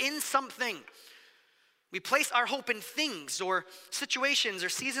we hope in something. We place our hope in things or situations or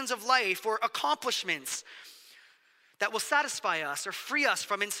seasons of life or accomplishments that will satisfy us or free us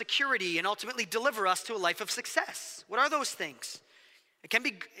from insecurity and ultimately deliver us to a life of success. What are those things? It can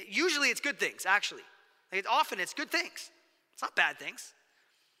be, usually it's good things, actually. Often it's good things. It's not bad things.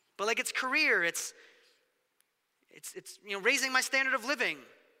 But like it's career, it's raising my standard of living.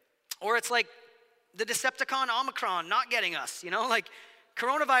 Or it's like the Decepticon Omicron not getting us, like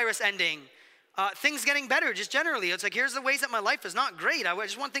coronavirus ending, things getting better just generally. It's like, here's the ways that my life is not great. I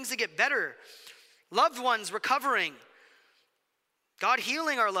just want things to get better. Loved ones recovering. God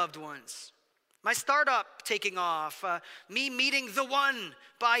healing our loved ones. My startup taking off. Me meeting the one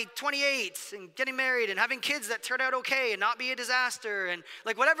by 28 and getting married and having kids that turn out okay and not be a disaster. And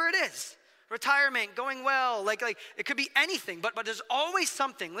like whatever it is. Retirement, going well. Like it could be anything. But there's always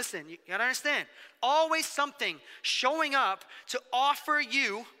something. Listen, you gotta understand. Always something showing up to offer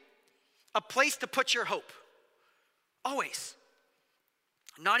you a place to put your hope. Always.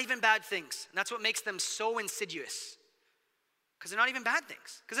 Not even bad things. And that's what makes them so insidious. Because they're not even bad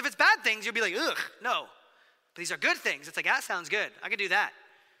things. Because if it's bad things, you'll be like, ugh, no. But these are good things. It's like, that sounds good. I can do that.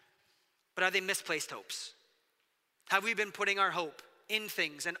 But are they misplaced hopes? Have we been putting our hope in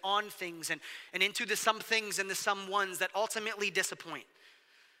things and on things and into the some things and the some ones that ultimately disappoint?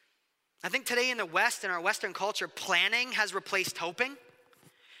 I think today in the West, in our Western culture, planning has replaced hoping.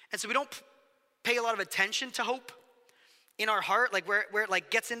 And so we don't pay a lot of attention to hope in our heart, like where it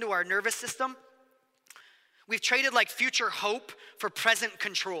like gets into our nervous system. We've traded like future hope for present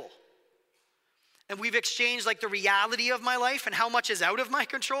control. And we've exchanged like the reality of my life and how much is out of my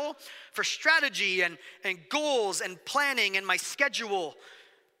control for strategy and goals and planning and my schedule.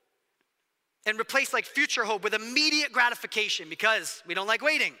 And replaced like future hope with immediate gratification because we don't like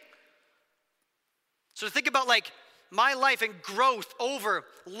waiting. So to think about like my life and growth over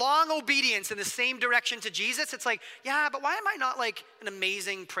long obedience in the same direction to Jesus, it's like, yeah, but why am I not like an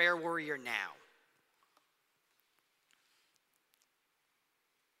amazing prayer warrior now?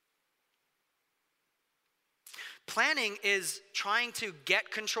 Planning is trying to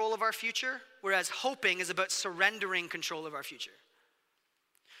get control of our future, whereas hoping is about surrendering control of our future.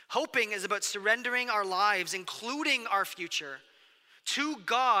 Hoping is about surrendering our lives, including our future, to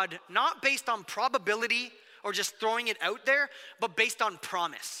God, not based on probability or just throwing it out there, but based on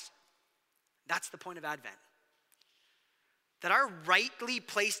promise. That's the point of Advent. That our rightly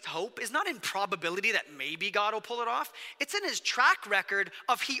placed hope is not in probability that maybe God will pull it off. It's in his track record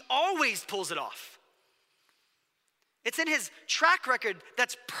of he always pulls it off. It's in his track record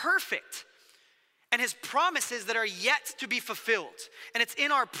that's perfect. and his promises that are yet to be fulfilled. And it's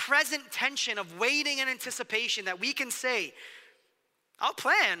in our present tension of waiting and anticipation that we can say, I'll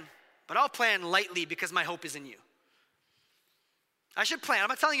plan, but I'll plan lightly because my hope is in you. I should plan. I'm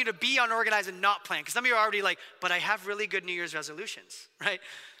not telling you to be unorganized and not plan, because some of you are already like, but I have really good New Year's resolutions, right?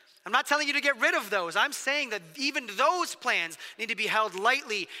 I'm not telling you to get rid of those. I'm saying that even those plans need to be held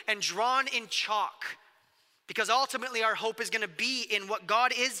lightly and drawn in chalk, because ultimately our hope is going to be in what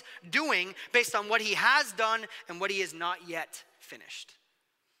God is doing based on what he has done and what he has not yet finished.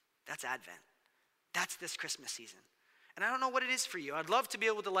 That's Advent. That's this Christmas season. And I don't know what it is for you. I'd love to be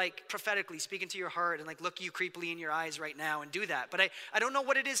able to like prophetically speak into your heart and like look you creepily in your eyes right now and do that. But I don't know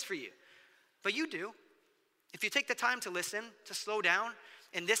what it is for you. But you do. If you take the time to listen, to slow down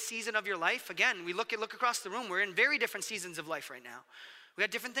in this season of your life, again, we look across the room. We're in very different seasons of life right now. We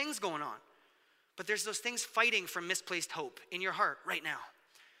got different things going on. But there's those things fighting for misplaced hope in your heart right now.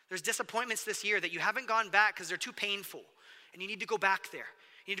 There's disappointments this year that you haven't gone back because they're too painful. And you need to go back there.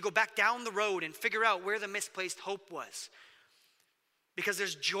 You need to go back down the road and figure out where the misplaced hope was. Because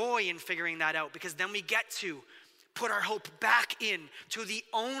there's joy in figuring that out. Because then we get to put our hope back in to the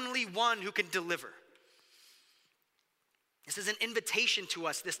only one who can deliver. This is an invitation to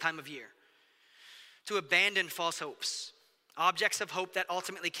us this time of year to abandon false hopes. Objects of hope that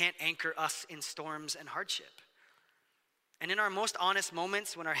ultimately can't anchor us in storms and hardship. And in our most honest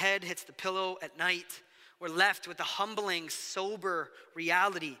moments, when our head hits the pillow at night, we're left with the humbling, sober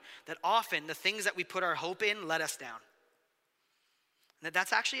reality that often the things that we put our hope in let us down. And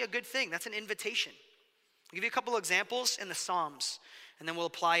that's actually a good thing. That's an invitation. I'll give you a couple examples in the Psalms, and then we'll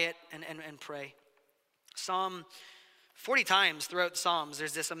apply it and pray. Psalm 40 times throughout Psalms,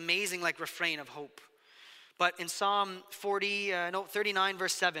 there's this amazing like refrain of hope. But in Psalm 39,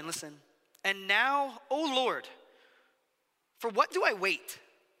 verse 7, listen. And now, O Lord, for what do I wait?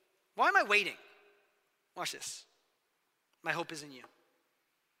 Why am I waiting? Watch this. My hope is in you.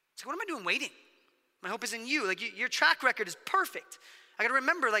 So what am I doing waiting? My hope is in you. Like your track record is perfect. I got to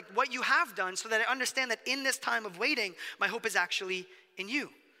remember like what you have done so that I understand that in this time of waiting, my hope is actually in you.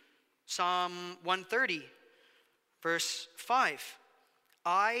 Psalm 130, verse 5.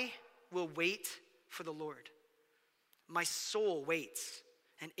 I will wait for the Lord. My soul waits,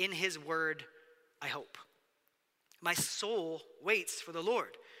 and in his word I hope. My soul waits for the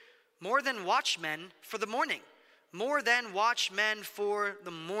Lord, more than watchmen for the morning. More than watchmen for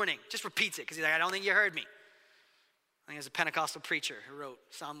the morning. Just repeats it, because he's like, I don't think you heard me. I think it's a Pentecostal preacher who wrote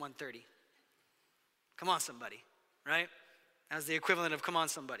Psalm 130. Come on, somebody, right? That was the equivalent of come on,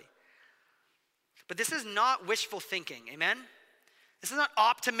 somebody. But this is not wishful thinking, amen? This is not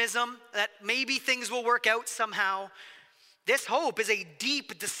optimism that maybe things will work out somehow. This hope is a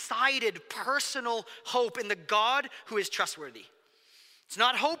deep, decided, personal hope in the God who is trustworthy. It's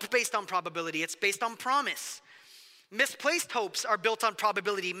not hope based on probability, it's based on promise. Misplaced hopes are built on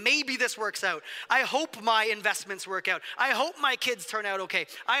probability. Maybe this works out. I hope my investments work out. I hope my kids turn out okay.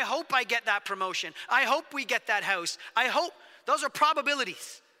 I hope I get that promotion. I hope we get that house. I hope. Those are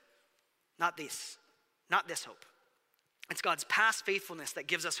probabilities. Not this hope. It's God's past faithfulness that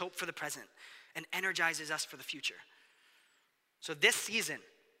gives us hope for the present and energizes us for the future. So this season,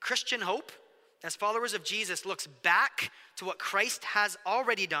 Christian hope, as followers of Jesus, looks back to what Christ has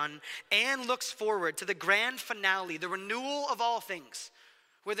already done and looks forward to the grand finale, the renewal of all things,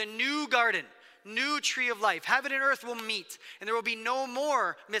 where the new garden, new tree of life, heaven and earth will meet, and there will be no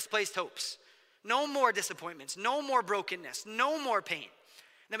more misplaced hopes, no more disappointments, no more brokenness, no more pain.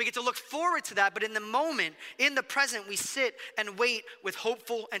 And then we get to look forward to that, but in the moment, in the present, we sit and wait with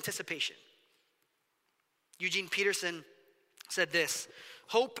hopeful anticipation. Eugene Peterson said this: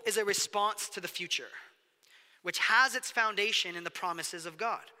 hope is a response to the future, which has its foundation in the promises of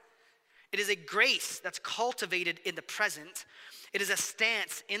God. It is a grace that's cultivated in the present. It is a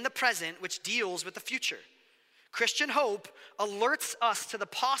stance in the present which deals with the future. Christian hope alerts us to the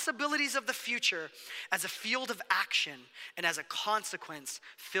possibilities of the future as a field of action, and as a consequence,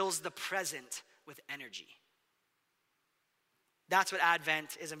 fills the present with energy. That's what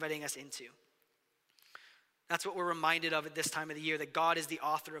Advent is inviting us into. That's what we're reminded of at this time of the year, that God is the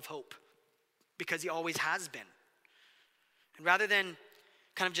author of hope, because he always has been. And rather than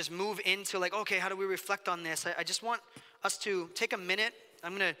kind of just move into like, okay, how do we reflect on this? I just want us to take a minute.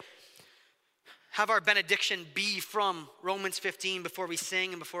 I'm going to have our benediction be from Romans 15 before we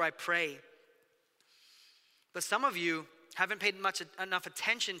sing and before I pray. But some of you haven't paid enough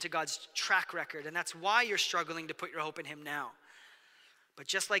attention to God's track record, and that's why you're struggling to put your hope in him now. But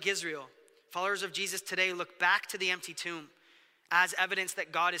just like Israel, followers of Jesus today look back to the empty tomb as evidence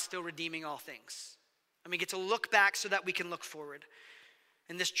that God is still redeeming all things. And we get to look back so that we can look forward.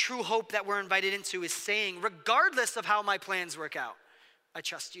 And this true hope that we're invited into is saying, regardless of how my plans work out, I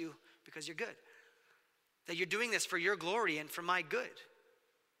trust you because you're good. That you're doing this for your glory and for my good.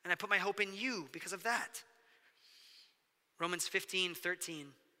 And I put my hope in you because of that. Romans 15:13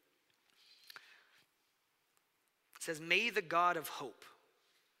 says, may the God of hope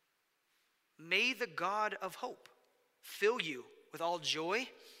fill you with all joy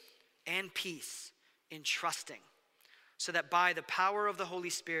and peace in trusting, so that by the power of the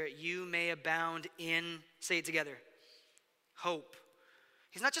Holy Spirit you may abound in, say it together, hope.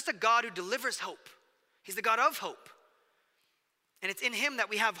 He's not just a God who delivers hope. He's the God of hope. And it's in him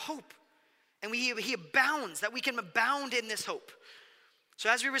that we have hope. And he abounds, that we can abound in this hope. So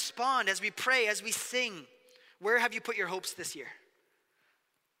as we respond, as we pray, as we sing, where have you put your hopes this year?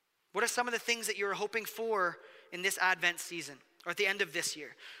 What are some of the things that you're hoping for in this Advent season or at the end of this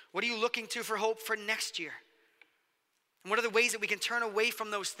year? What are you looking to for hope for next year? And what are the ways that we can turn away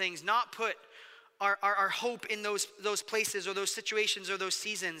from those things, not put our hope in those places or those situations or those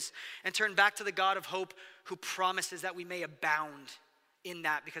seasons, and turn back to the God of hope who promises that we may abound in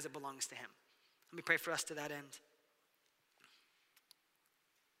that because it belongs to him. Let me pray for us to that end.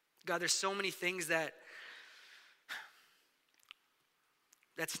 God, there's so many things that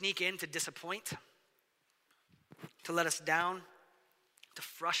sneak in to disappoint, to let us down, to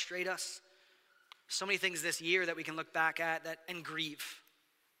frustrate us. So many things this year that we can look back at and grieve.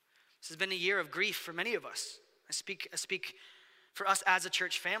 This has been a year of grief for many of us. I speak for us as a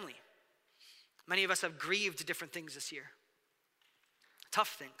church family. Many of us have grieved different things this year.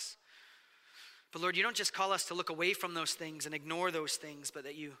 Tough things. But Lord, you don't just call us to look away from those things and ignore those things, but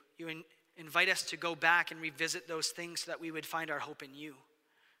that you invite us to go back and revisit those things so that we would find our hope in you.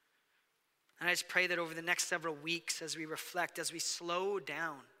 And I just pray that over the next several weeks, as we reflect, as we slow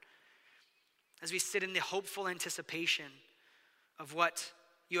down, as we sit in the hopeful anticipation of what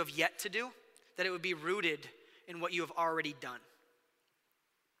you have yet to do, that it would be rooted in what you have already done.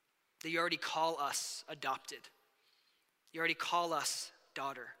 That you already call us adopted. You already call us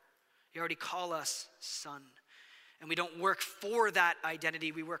daughter. You already call us son. And we don't work for that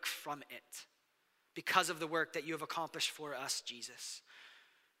identity, we work from it because of the work that you have accomplished for us, Jesus.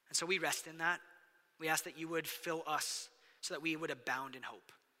 And so we rest in that. We ask that you would fill us so that we would abound in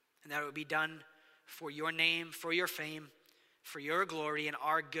hope. And that it would be done for your name, for your fame, for your glory and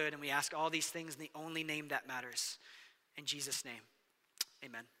our good. And we ask all these things in the only name that matters. In Jesus' name,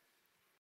 amen.